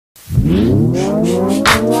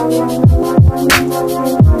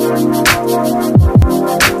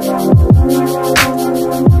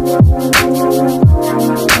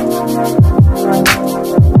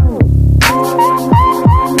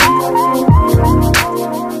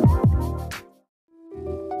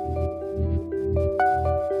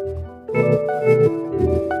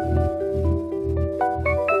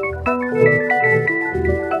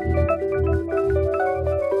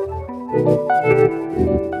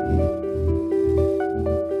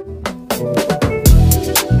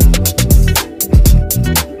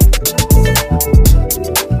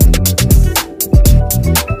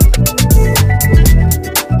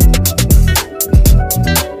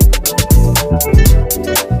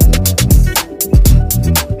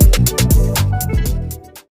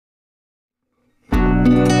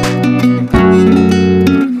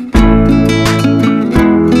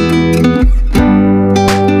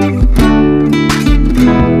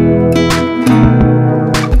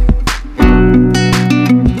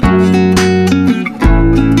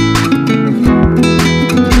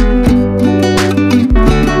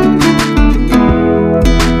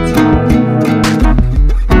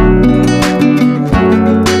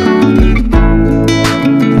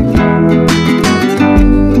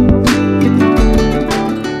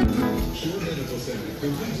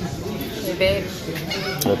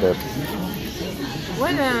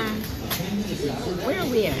Where are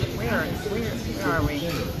we at? Where are we?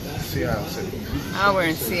 Seattle City. Oh, we're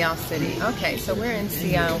in Seattle City. Okay, so we're in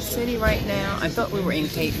Seattle City right now. I thought we were in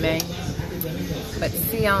Cape May, but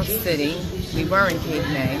Seattle City, we were in Cape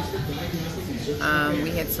May.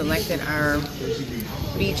 We had selected our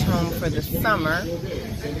beach home for the summer,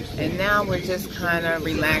 and now we're just kind of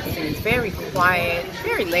relaxing. It's very quiet,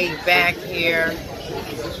 very laid back here.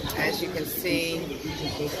 As you can see,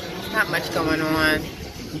 not much going on.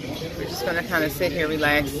 We're just going to kind of sit here,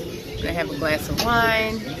 relax. We're going to have a glass of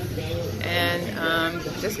wine and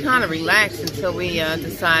just kind of relax until we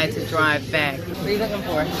decide to drive back. What are you looking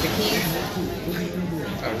for? The keys?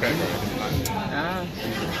 Okay. Ah.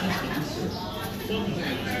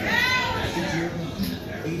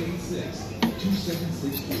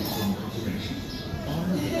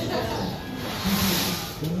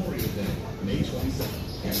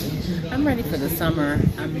 I'm ready for the summer.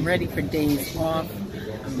 I'm ready for days off.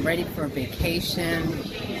 I'm ready for a vacation.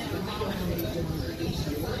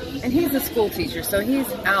 And he's a school teacher, so he's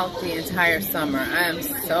out the entire summer. I am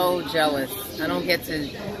so jealous. I don't get to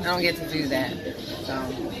do that. So,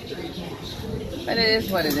 but it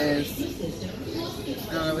is what it is.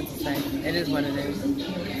 I don't know what to say. It is what it is.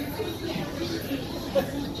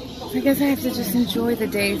 I guess I have to just enjoy the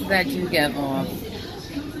days that I do get off.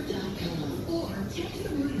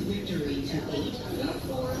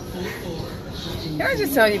 Can I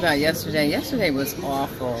just tell you about yesterday? Yesterday was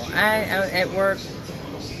awful. I at work,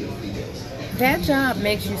 that job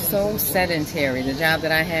makes you so sedentary. The job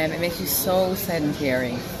that I have, it makes you so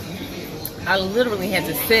sedentary. I literally had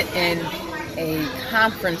to sit in a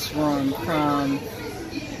conference room from,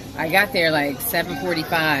 I got there like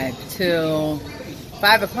 7:45 till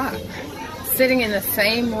 5 o'clock, sitting in the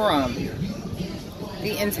same room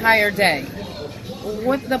the entire day.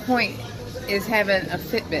 What the point is having a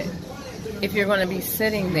Fitbit if you're going to be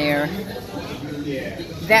sitting there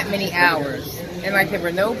that many hours? And like there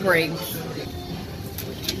were no breaks.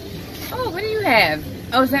 Oh, what do you have?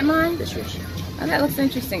 Oh, is that mine? That's yours. Oh, that looks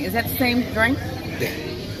interesting. Is that the same drink? Yeah.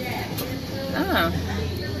 Oh,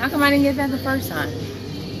 how come I didn't get that the first time?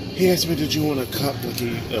 He asked me, did you want a cup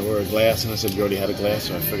or a glass? And I said, you already had a glass,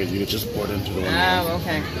 so I figured you could just pour it into the one. Oh,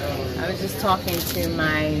 okay. I was just talking to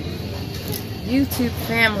my YouTube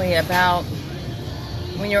family about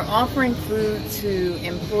when you're offering food to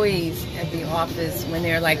employees at the office when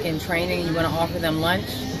they're like in training, you want to offer them lunch.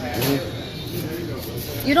 Mm-hmm.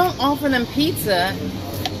 You don't offer them pizza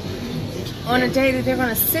on a day that they're going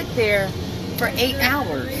to sit there for 8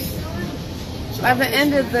 hours. By the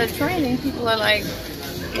end of the training, people are like,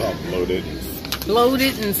 oh,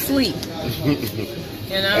 bloated and sleep.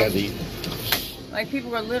 You know? Heavy. Like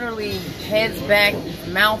people are literally heads back,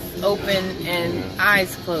 mouth open, and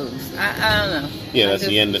eyes closed. I don't know. Yeah, that's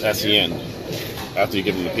the end. That's the end. After you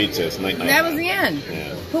give them the pizza, it's night. That was the end.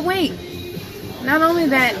 Yeah. But wait, not only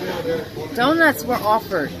that, donuts were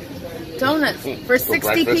offered. Donuts for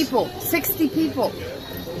 60 people. 60 people.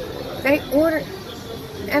 They ordered.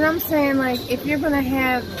 And I'm saying, like, if you're going to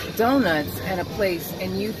have donuts at a place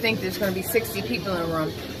and you think there's going to be 60 people in a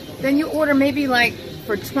room, then you order maybe like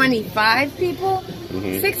for 25 people.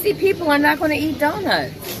 Mm-hmm. 60 people are not going to eat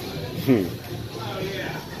donuts.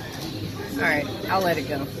 All right, I'll let it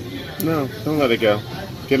go. No, don't let it go.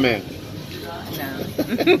 Get mad. No.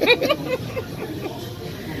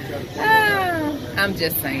 I'm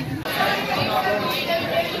just saying.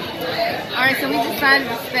 Alright, so we decided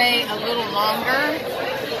to stay a little longer.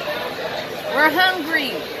 We're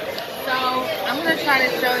hungry. So I'm going to try to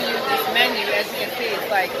show you this menu. As you can see, it's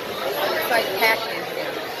like packed in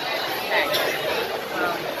here. Packed.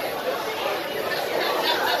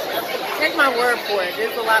 Take my word for it.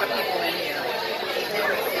 There's a lot of people in here.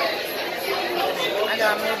 I know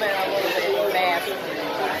I'm moving a little bit fast.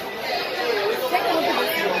 Take a look at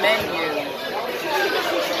this menu.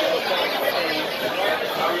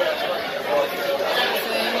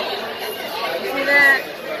 See that?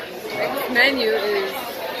 This menu is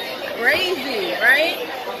crazy, right?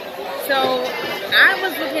 So I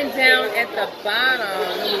was looking down at the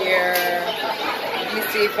bottom here. Let me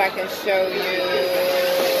see if I can show you.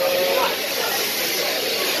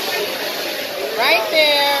 Right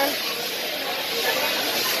there.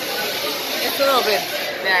 It's a little bit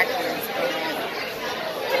backwards.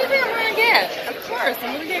 What do you think I'm going to get? Of course,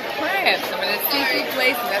 I'm going to get crabs. I'm in a seafood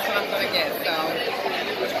place, and that's what I'm going to get. So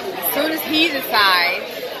as soon as he decides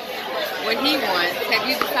what he wants, have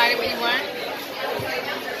you decided what you want?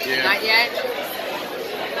 Yeah. Not yet?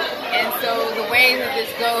 And so the way that this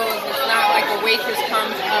goes, it's not like a waitress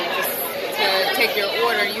comes up to take your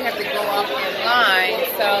order. You have to go up in line.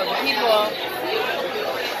 So the people,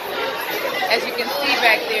 as you can see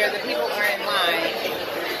back there, the people are in line.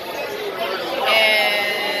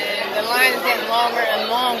 And the line is getting longer and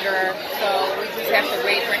longer, so we just have to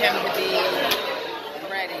wait for him to be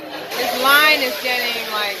ready. This line is getting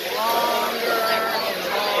like longer and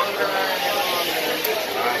longer and longer.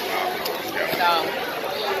 So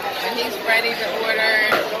when he's ready to order,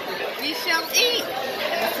 we shall eat.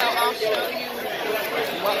 And so I'll show you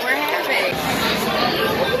what we're having.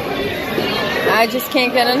 I just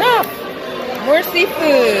can't get enough. More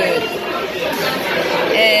seafood.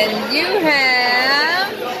 And you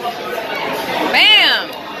have, bam,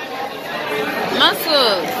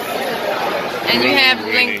 mussels. And you have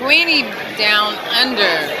linguine down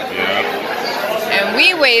under. Yeah. And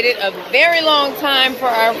we waited a very long time for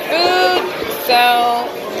our food, so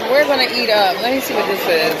we're going to eat up. Let me see what this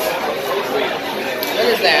is. What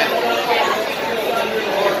is that?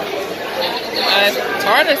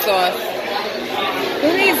 Tartar sauce.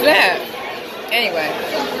 Who needs that? Anyway,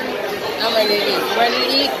 I'm ready to eat. You ready to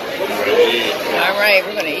eat? All right,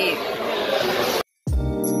 we're going to eat.